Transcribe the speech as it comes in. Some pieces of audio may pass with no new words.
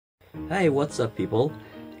Hey, what's up people?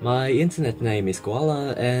 My internet name is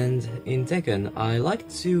Koala, and in Tekken I like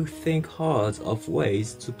to think hard of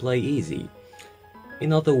ways to play easy.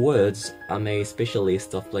 In other words, I'm a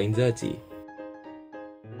specialist of playing dirty.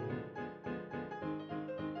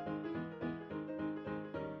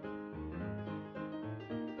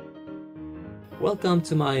 Welcome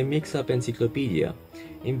to my Mix-Up Encyclopedia.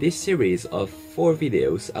 In this series of 4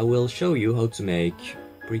 videos I will show you how to make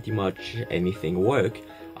pretty much anything work.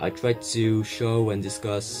 I tried to show and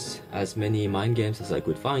discuss as many mind games as I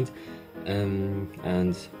could find,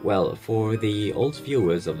 and well, for the old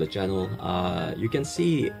viewers of the channel, you can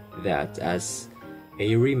see that as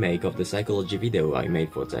a remake of the psychology video I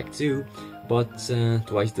made for Tech 2, but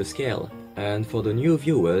twice the scale. And for the new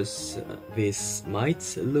viewers, this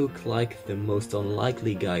might look like the most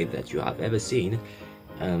unlikely guide that you have ever seen.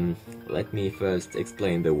 Let me first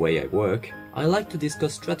explain the way I work. I like to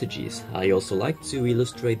discuss strategies. I also like to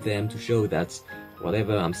illustrate them to show that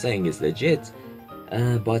whatever I'm saying is legit,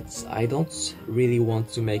 but I don't really want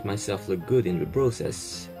to make myself look good in the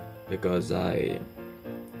process, because I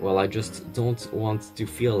just don't want to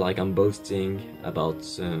feel like I'm boasting about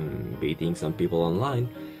beating some people online.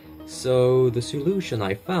 So the solution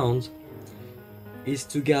I found is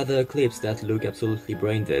to gather clips that look absolutely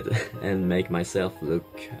brain dead and make myself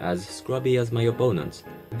look as scrubby as my opponent.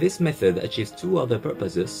 This method achieves 2 other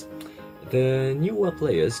purposes. The newer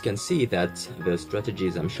players can see that the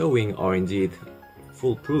strategies I'm showing are indeed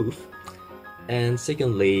foolproof, and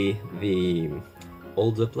secondly, the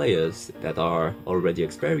older players that are already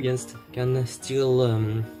experienced can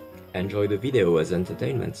still enjoy the video as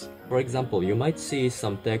entertainment. For example, you might see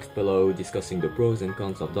some text below discussing the pros and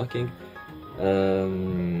cons of docking,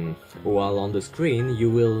 while on the screen you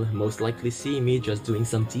will most likely see me just doing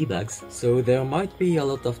some teabags. So there might be a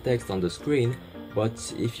lot of text on the screen,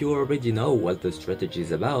 but if you already know what the strategy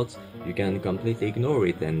is about, you can completely ignore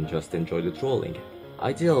it and just enjoy the trolling.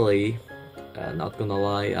 Ideally, not gonna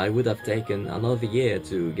lie, I would have taken another year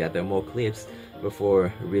to gather more clips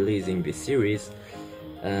before releasing this series,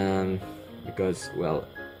 because, well,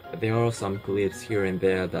 there are some clips here and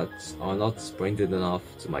there that are not printed enough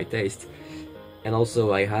to my taste, and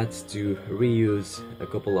also I had to reuse a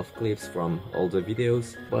couple of clips from older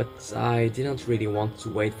videos, but I didn't really want to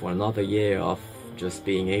wait for another year of just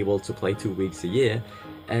being able to play 2 weeks a year,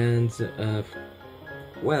 and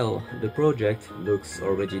well, the project looks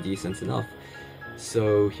already decent enough.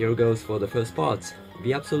 So here goes for the first part,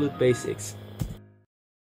 the absolute basics.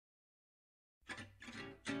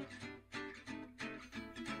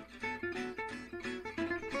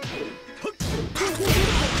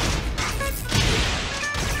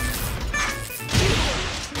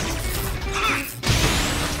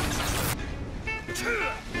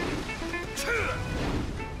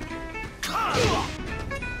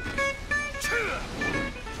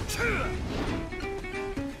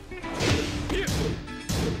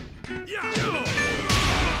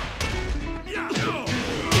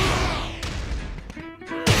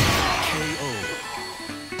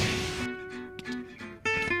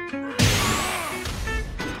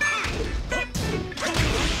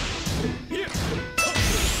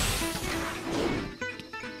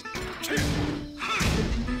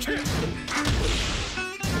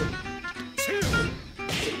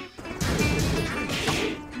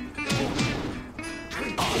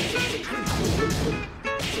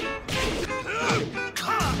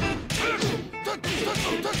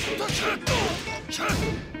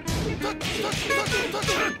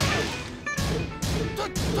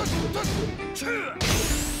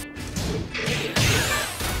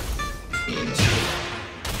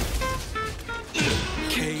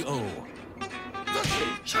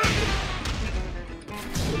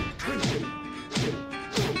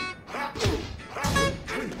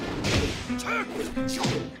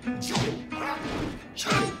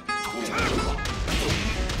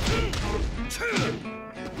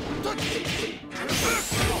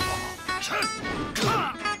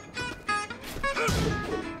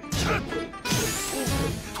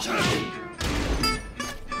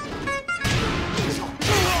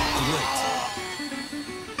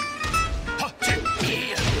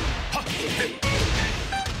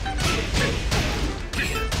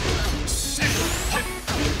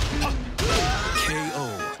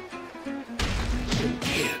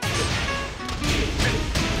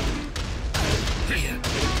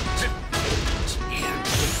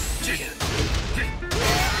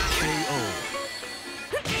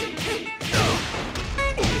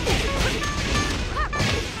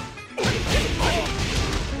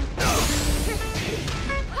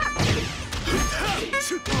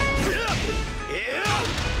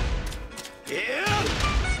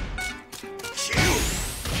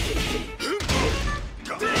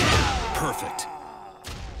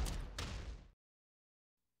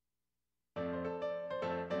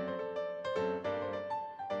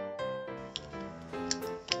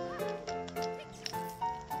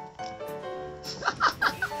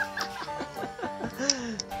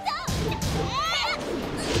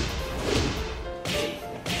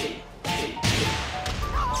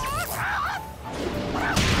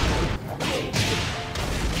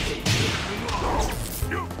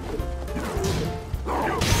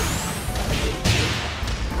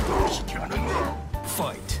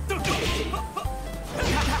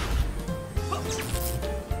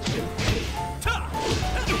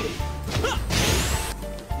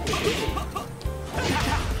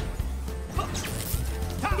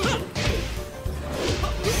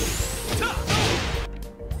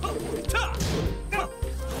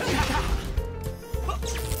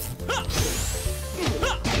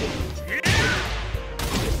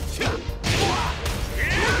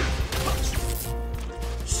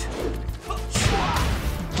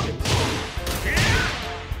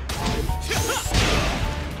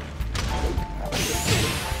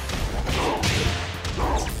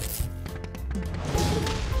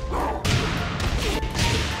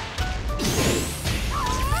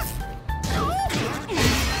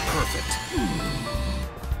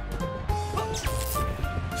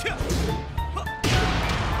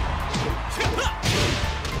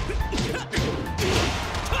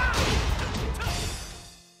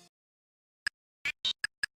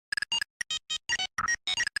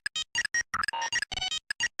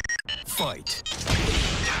 Fight.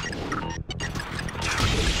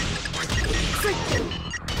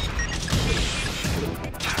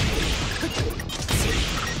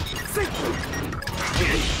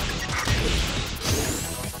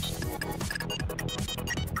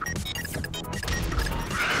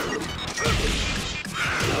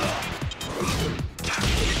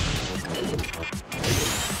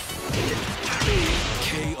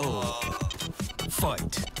 KO.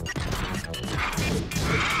 Fight.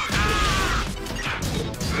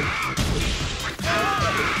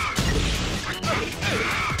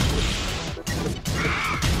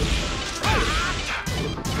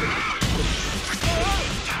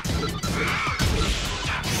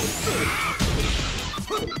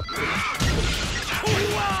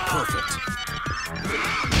 Perfect.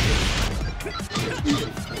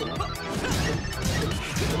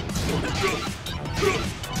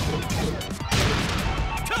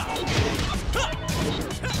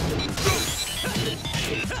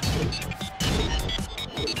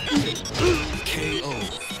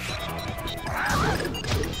 KO.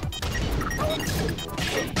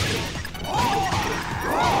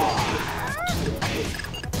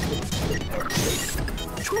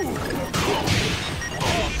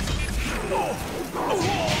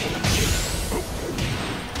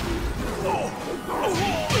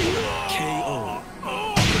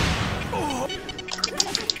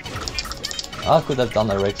 I could have done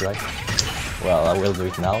a rage right. Well, I will do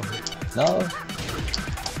it now. No.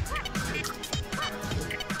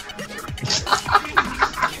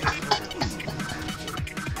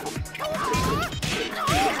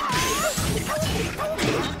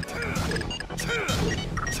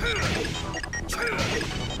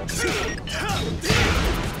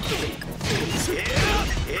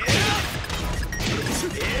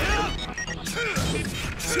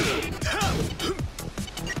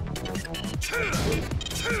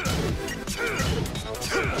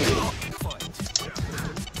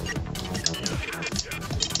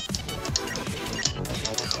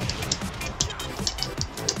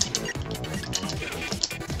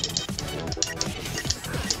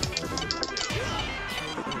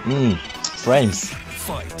 Frames.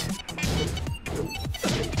 Fight.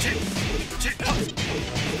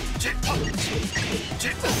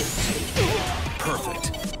 Perfect.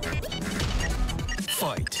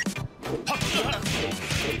 Fight.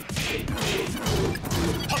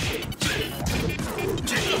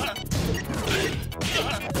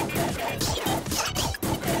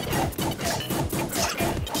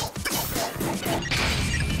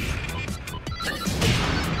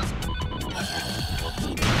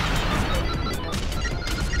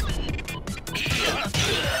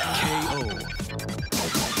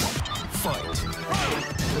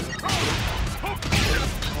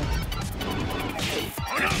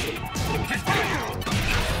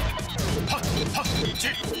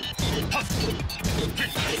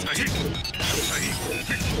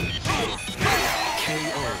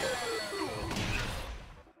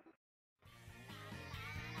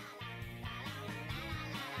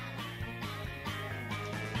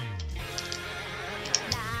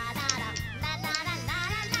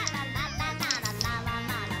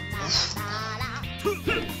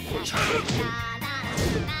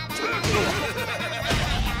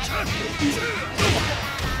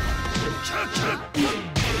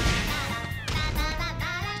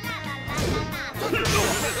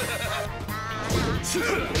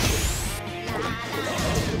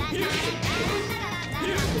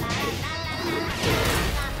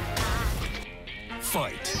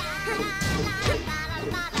 Fight.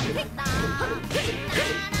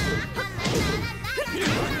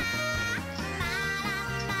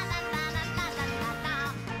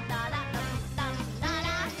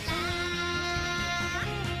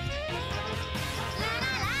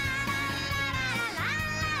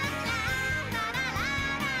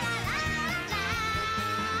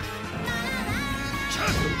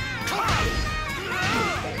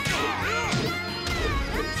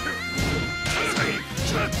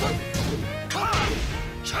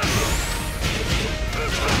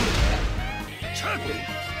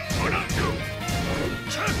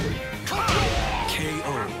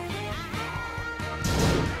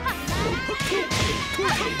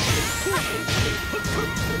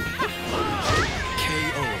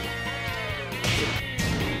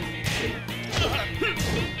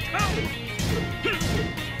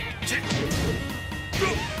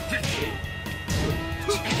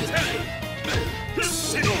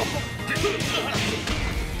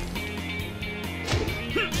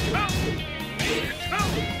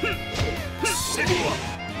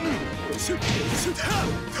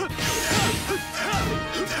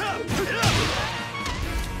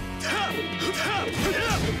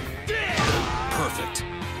 Perfect.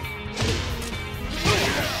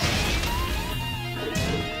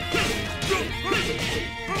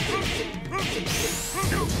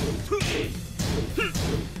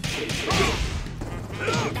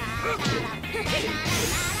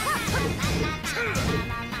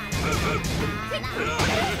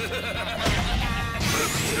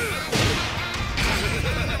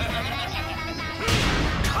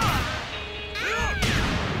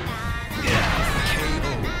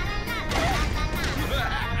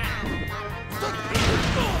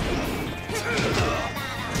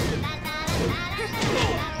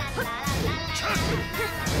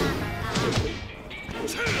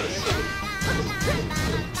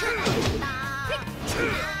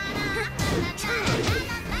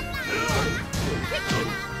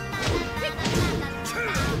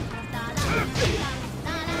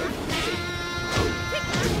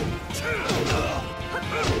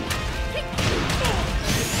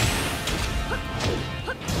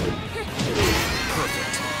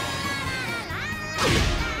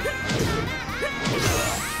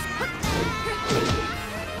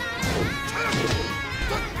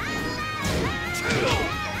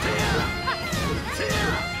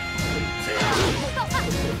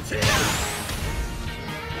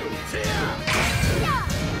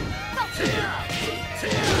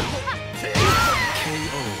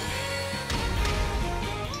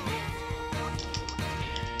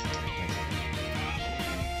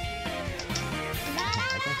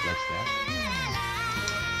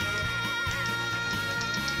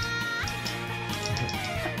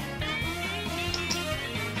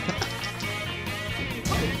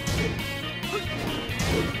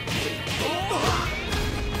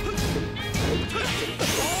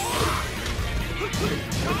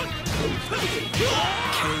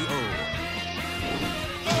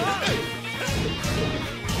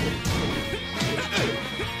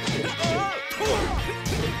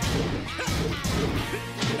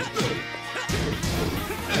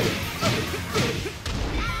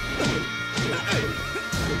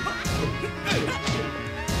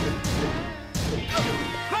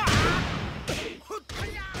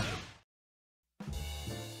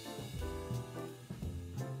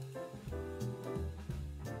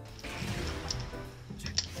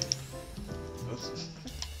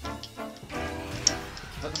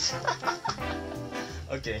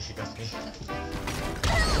 Okay, he got me.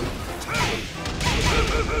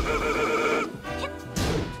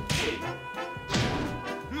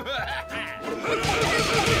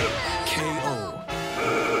 KO.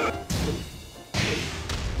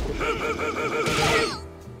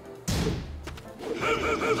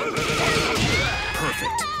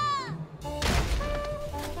 Perfect.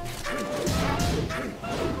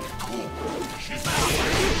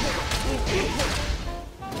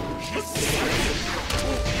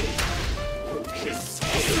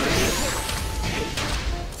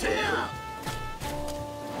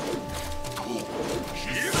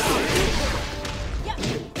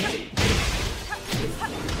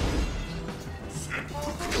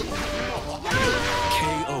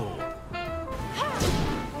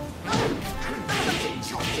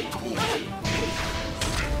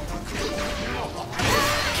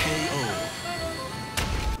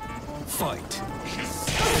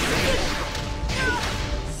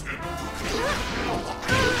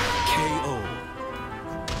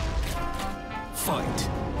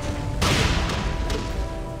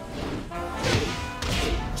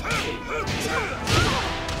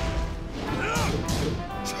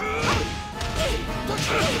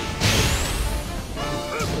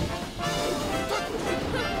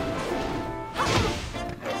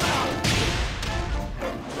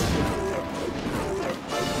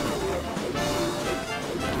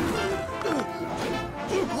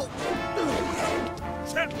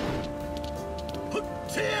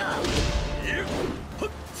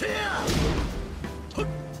 Here!